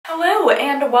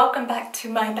and welcome back to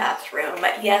my bathroom.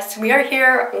 Yes, we are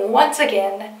here once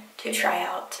again to try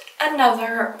out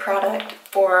another product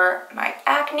for my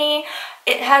acne.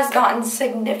 It has gotten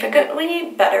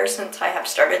significantly better since I have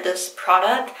started this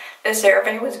product. The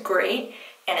CeraVe was great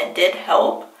and it did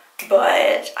help,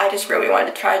 but I just really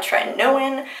wanted to try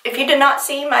Tretinoin. If you did not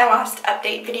see my last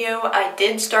update video, I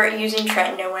did start using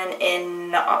Tretinoin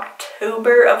in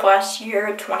October of last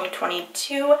year,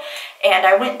 2022, and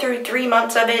I went through 3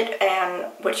 months of it,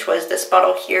 and which was this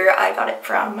bottle here. I got it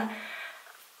from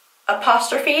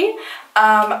Apostrophe.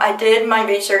 I did my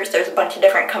research. There's a bunch of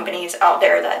different companies out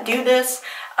there that do this,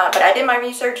 but I did my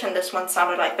research and this one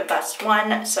sounded like the best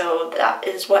one, so that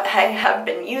is what I have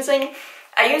been using.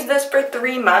 I used this for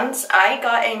 3 months. I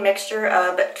got a mixture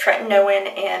of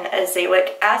tretinoin and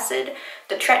azelaic acid.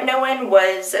 The tretinoin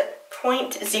was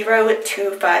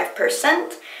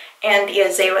 0.025% and the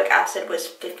azelaic acid was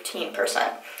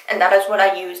 15%. And that is what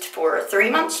I used for 3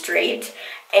 months straight.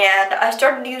 And I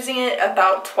started using it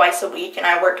about twice a week, and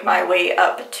I worked my way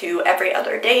up to every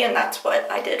other day, and that's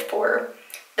what I did for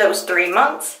those 3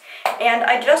 months. And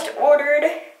I just ordered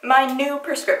my new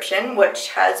prescription, which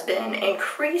has been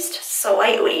increased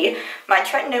slightly. My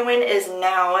tretinoin is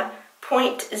now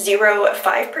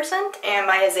 0.05% and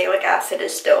my azelaic acid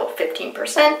is still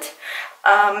 15%.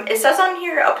 It says on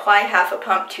here, apply half a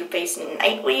pump to face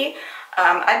nightly.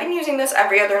 I've been using this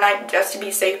every other night just to be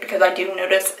safe because I do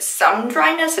notice some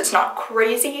dryness. It's not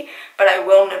crazy, but I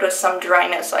will notice some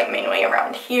dryness, like mainly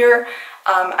around here.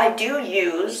 I do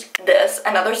use this,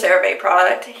 another CeraVe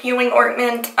product, healing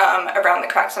ointment around the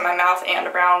cracks of my mouth and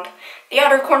around the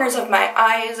outer corners of my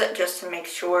eyes, just to make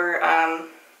sure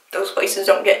those places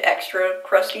don't get extra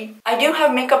crusty. I do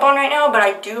have makeup on right now, but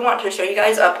I do want to show you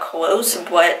guys up close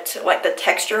what like the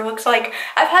texture looks like.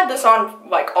 I've had this on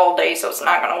like all day, so it's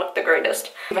not gonna look the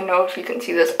greatest. I don't even know if you can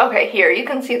see this. Okay, here, you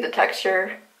can see the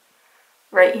texture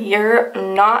right here.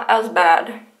 Not as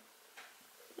bad.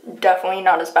 Definitely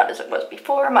not as bad as it was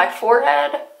before. My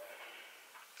forehead,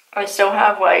 I still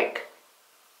have like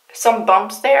some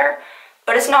bumps there,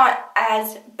 but it's not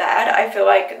as bad. I feel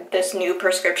like this new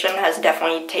prescription has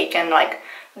definitely taken like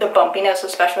the bumpiness,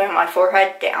 especially on my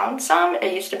forehead, down some.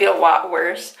 It used to be a lot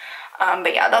worse.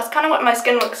 But yeah, that's kind of what my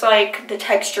skin looks like, the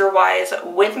texture wise,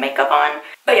 with makeup on.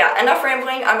 But yeah, enough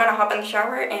rambling. I'm gonna hop in the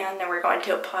shower and then we're going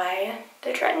to apply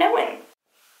the tretinoin.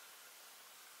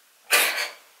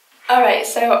 Alright,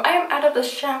 so I am out of the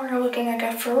shower looking like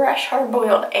a fresh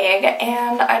hard-boiled egg,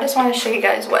 and I just want to show you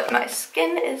guys what my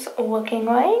skin is looking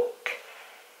like.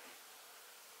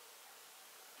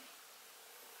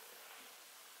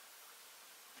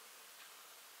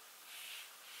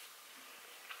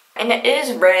 And it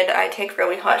is red. I take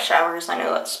really hot showers. I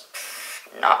know that's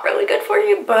not really good for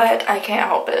you, but I can't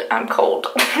help it. I'm cold.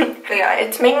 But yeah,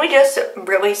 it's mainly just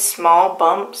really small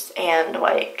bumps and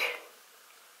like,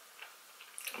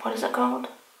 what is it called?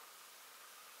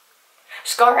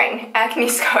 Scarring. Acne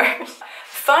scars.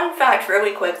 Fun fact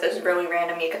really quick, this is really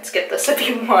random, you can skip this if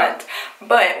you want,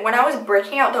 but when I was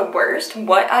breaking out the worst,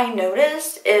 what I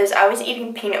noticed is I was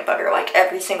eating peanut butter like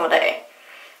every single day.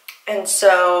 And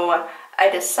so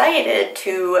I decided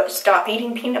to stop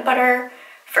eating peanut butter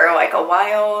for like a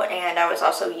while, and I was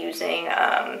also using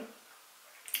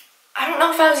I don't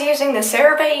know if I was using the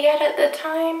CeraVe yet at the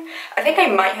time. I think I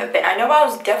might have been. I know I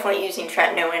was definitely using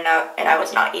tretinoin and I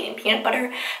was not eating peanut butter.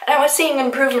 And I was seeing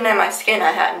improvement in my skin.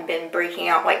 I hadn't been breaking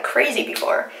out like crazy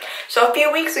before. So a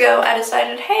few weeks ago, I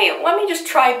decided, hey, let me just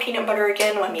try peanut butter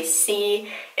again. Let me see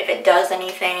if it does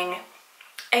anything.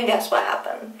 And guess what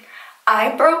happened? I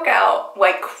broke out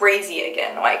like crazy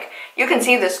again. Like, you can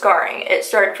see the scarring. It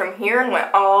started from here and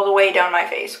went all the way down my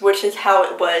face, which is how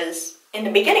it was in the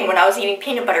beginning when I was eating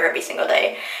peanut butter every single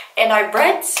day. And I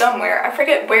read somewhere, I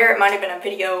forget where, it might have been a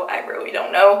video, I really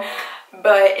don't know,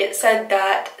 but it said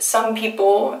that some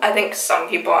people, I think some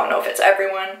people, I don't know if it's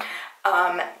everyone,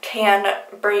 can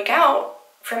break out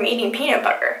from eating peanut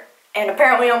butter. And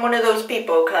apparently I'm one of those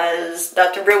people, because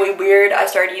that's really weird. I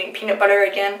started eating peanut butter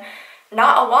again,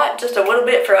 not a lot, just a little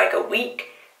bit for like a week,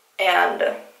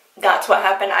 and that's what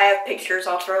happened. I have pictures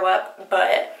I'll throw up,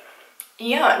 but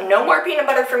yeah, no more peanut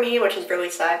butter for me, which is really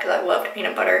sad because I loved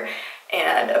peanut butter,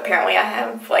 and apparently I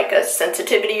have like a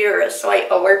sensitivity or a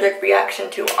slight allergic reaction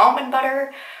to almond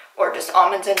butter, or just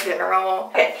almonds in general.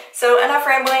 Okay, so enough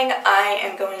rambling. I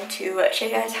am going to show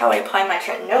you guys how I apply my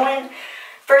tretinoin.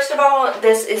 First of all,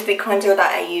 this is the cleanser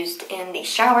that I used in the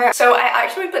shower. So I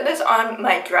actually put this on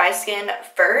my dry skin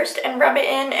first and rub it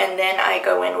in, and then I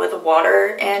go in with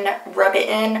water and rub it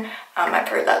in. I've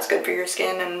heard that's good for your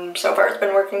skin, and so far it's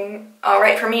been working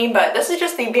alright for me, but this is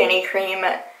just the Benny Cream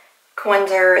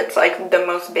cleanser. It's like the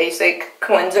most basic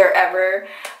cleanser ever.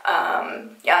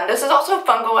 Yeah, and this is also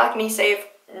fungal acne safe.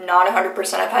 Not 100%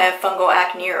 if I have fungal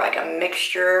acne or like a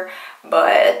mixture,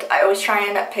 but I always try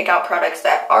and pick out products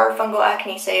that are fungal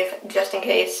acne safe just in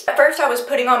case. At first I was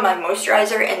putting on my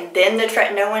moisturizer and then the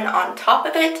tretinoin on top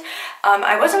of it.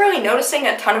 I wasn't really noticing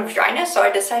a ton of dryness, so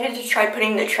I decided to try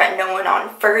putting the tretinoin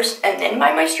on first and then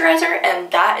my moisturizer,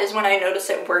 and that is when I noticed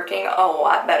it working a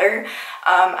lot better.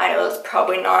 I know it's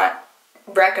probably not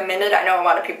recommended. I know a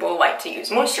lot of people like to use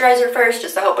moisturizer first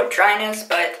just to help with dryness,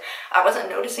 but I wasn't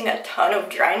noticing a ton of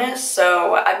dryness,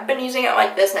 so I've been using it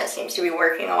like this and it seems to be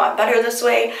working a lot better this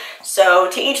way. So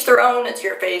to each their own, it's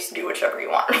your face, do whichever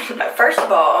you want. First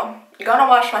of all, you're gonna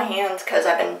wash my hands because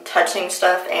I've been touching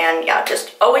stuff, and yeah,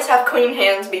 just always have clean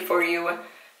hands before you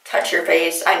touch your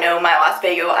face. I know my last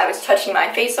video I was touching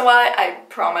my face a lot. I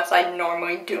promise I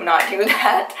normally do not do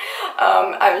that.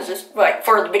 I was just like,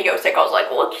 for the video's sake, I was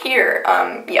like, look here.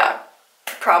 Yeah,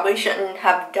 probably shouldn't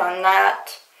have done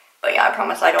that. But yeah, I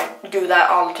promise I don't do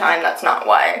that all the time. That's not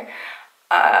why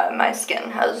my skin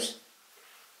has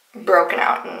broken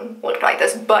out and looked like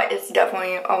this. But it's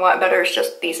definitely a lot better. It's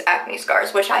just these acne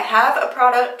scars, which I have a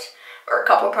product or a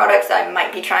couple products that I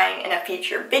might be trying in a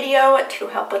future video to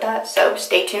help with that, so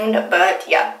stay tuned. But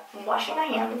yeah, I'm washing my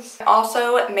hands.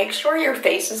 Also, make sure your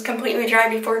face is completely dry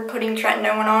before putting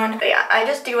tretinoin on. But yeah, I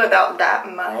just do about that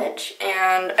much,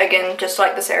 and again, just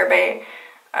like the CeraVe,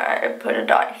 I put a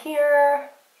dot here,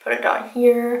 put a dot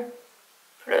here,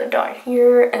 put a dot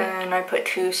here, and I put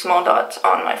 2 small dots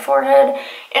on my forehead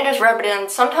and just rub it in.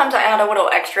 Sometimes I add a little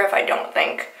extra if I don't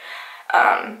think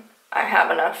I have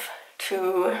enough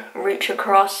to reach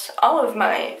across all of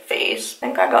my face. I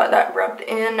think I got that rubbed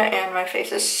in and my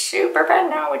face is super red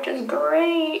now, which is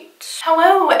great.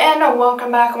 Hello and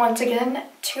welcome back once again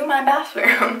to my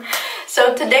bathroom.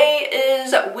 So today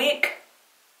is week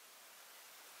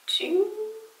 2,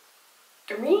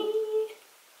 3?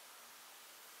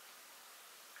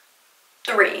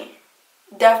 3.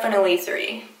 Definitely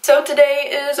 3. So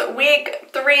today is week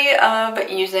 3 of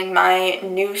using my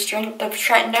new strength of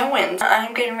tretinoin.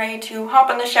 I'm getting ready to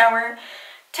hop in the shower,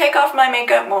 take off my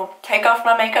makeup,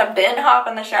 then hop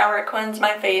in the shower, cleanse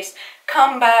my face,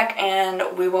 come back,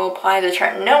 and we will apply the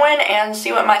tretinoin and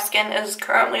see what my skin is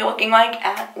currently looking like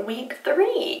at week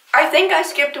 3. I think I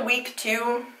skipped week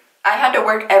 2. I had to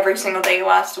work every single day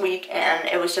last week and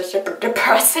it was just a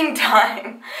depressing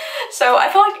time. So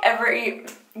I feel like every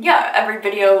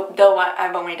video, though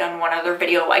I've only done one other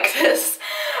video like this,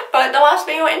 but the last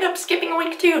video I ended up skipping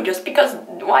week 2 just because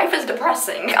life is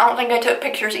depressing. I don't think I took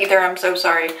pictures either, I'm so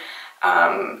sorry.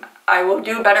 I will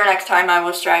do better next time. I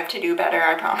will strive to do better,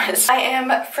 I promise. I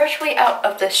am freshly out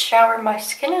of the shower. My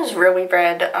skin is really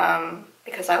red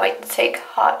because I like to take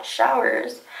hot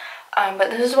showers.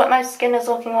 But this is what my skin is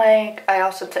looking like. I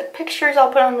also took pictures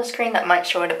I'll put on the screen that might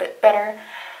show it a bit better,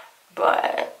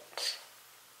 but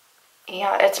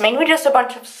yeah, it's mainly just a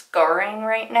bunch of scarring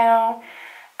right now.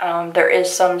 There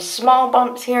is some small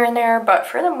bumps here and there, but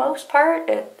for the most part,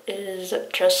 it is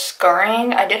just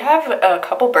scarring. I did have a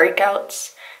couple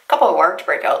breakouts, a couple of large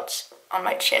breakouts on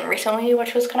my chin recently,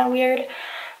 which was kind of weird.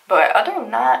 But other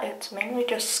than that, it's mainly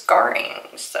just scarring,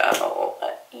 so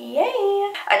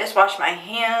yay! I just washed my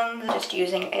hands, just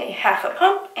using a half a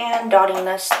pump and dotting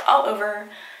this all over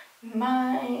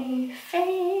my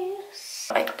face,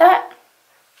 like that.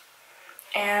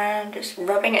 And just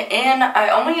rubbing it in. I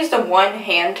only used the one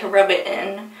hand to rub it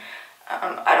in.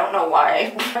 I don't know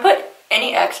why. I put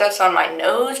any excess on my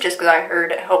nose just because I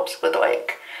heard it helps with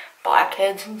like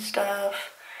blackheads and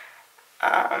stuff.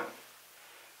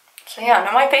 So yeah,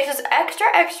 now my face is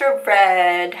extra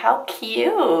red. How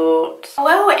cute.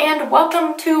 Hello and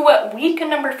welcome to week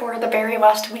number 4, the very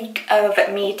last week of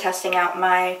me testing out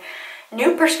my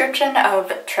new prescription of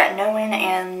tretinoin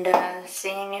and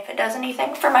seeing if it does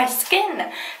anything for my skin.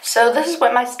 So this is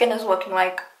what my skin is looking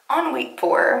like on week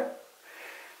 4.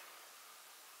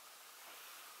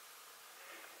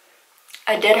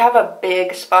 I did have a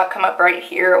big spot come up right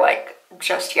here like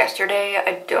just yesterday.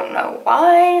 I don't know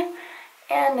why.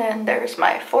 And then there's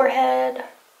my forehead.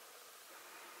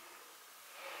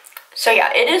 So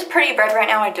yeah, it is pretty red right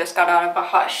now. I just got out of a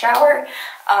hot shower.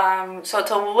 So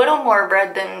it's a little more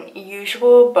red than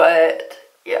usual, but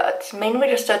yeah, it's mainly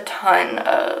just a ton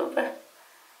of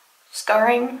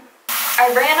scarring.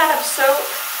 I ran out of soap,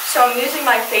 so I'm using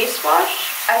my face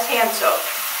wash as hand soap.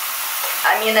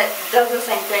 I mean, it does the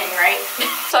same thing, right?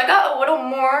 So I got a little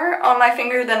more on my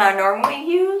finger than I normally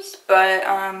use, but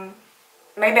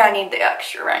maybe I need the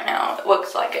extra right now. It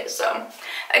looks like it, so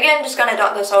again, just gonna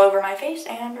dot this all over my face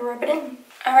and rub it in.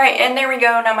 Alright, and there we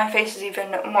go. Now my face is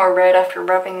even more red after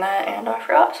rubbing that, and I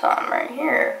forgot some right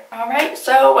here. Alright,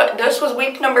 so this was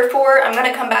week number 4. I'm going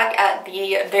to come back at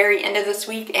the very end of this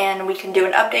week and we can do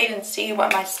an update and see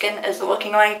what my skin is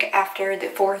looking like after the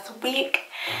 4th week.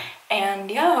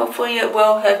 And yeah, hopefully it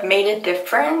will have made a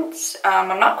difference.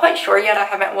 I'm not quite sure yet. I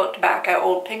haven't looked back at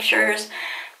old pictures.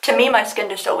 To me, my skin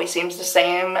just always seems the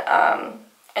same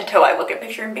until I look at a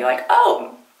picture and be like,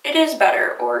 oh, it is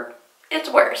better, or it's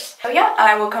worse. So yeah,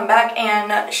 I will come back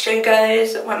and show you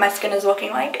guys what my skin is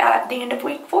looking like at the end of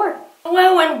week 4.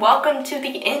 Hello and welcome to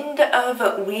the end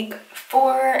of week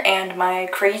 4 and my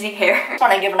crazy hair. I just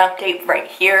want to give an update right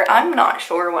here. I'm not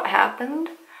sure what happened.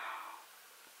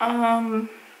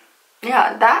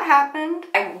 Yeah, that happened.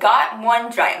 I got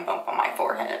one giant bump on my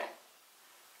forehead.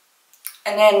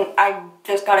 And then I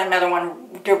just got another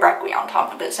one directly on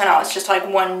top of it. So now it's just like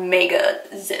one mega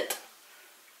zit.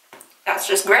 That's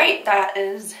just great. That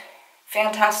is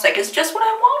fantastic. It's just what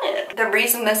I wanted. The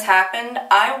reason this happened,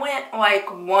 I went like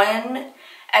one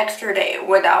extra day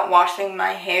without washing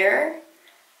my hair.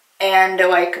 And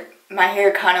like my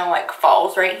hair kind of like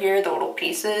falls right here, the little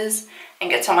pieces, and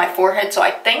gets on my forehead. So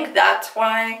I think that's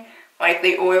why like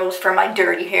the oils from my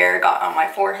dirty hair got on my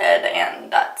forehead,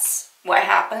 and that's what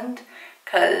happened.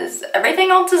 Because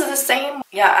everything else is the same.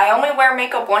 Yeah, I only wear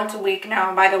makeup once a week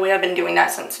now. By the way, I've been doing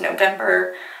that since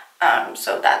November.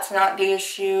 So that's not the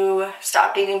issue.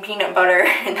 Stopped eating peanut butter,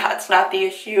 and that's not the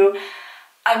issue.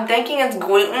 I'm thinking it's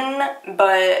gluten,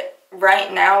 but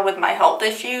right now with my health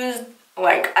issues,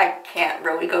 like I can't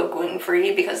really go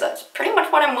gluten-free because that's pretty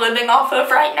much what I'm living off of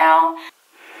right now.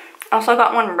 Also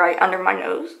got one right under my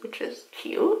nose, which is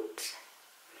cute.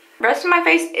 The rest of my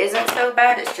face isn't so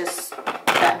bad, it's just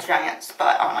that giant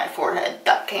spot on my forehead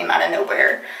that came out of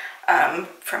nowhere.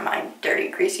 From my dirty,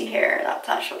 greasy hair. That's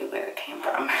actually where it came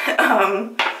from.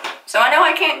 So I know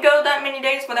I can't go that many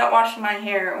days without washing my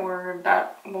hair, or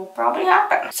that will probably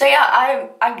happen. So yeah,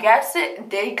 I guess it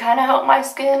did kind of help my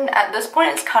skin. At this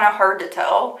point, it's kind of hard to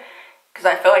tell, because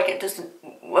I feel like it just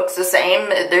looks the same.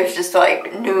 There's just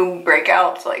like new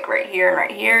breakouts like right here and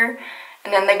right here.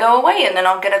 And then they go away, and then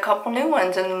I'll get a couple new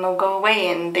ones, and then they'll go away,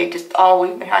 and they just all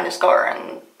leave behind a scar,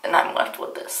 and then I'm left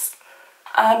with this.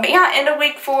 But yeah, end of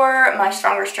week 4, my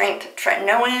Stronger Strength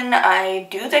Tretinoin. I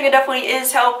do think it definitely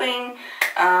is helping.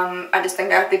 I just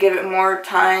think I have to give it more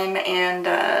time and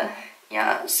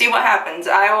yeah, see what happens.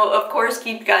 I will, of course,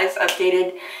 keep you guys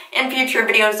updated in future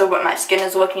videos of what my skin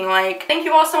is looking like. Thank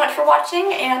you all so much for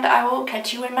watching, and I will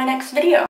catch you in my next video.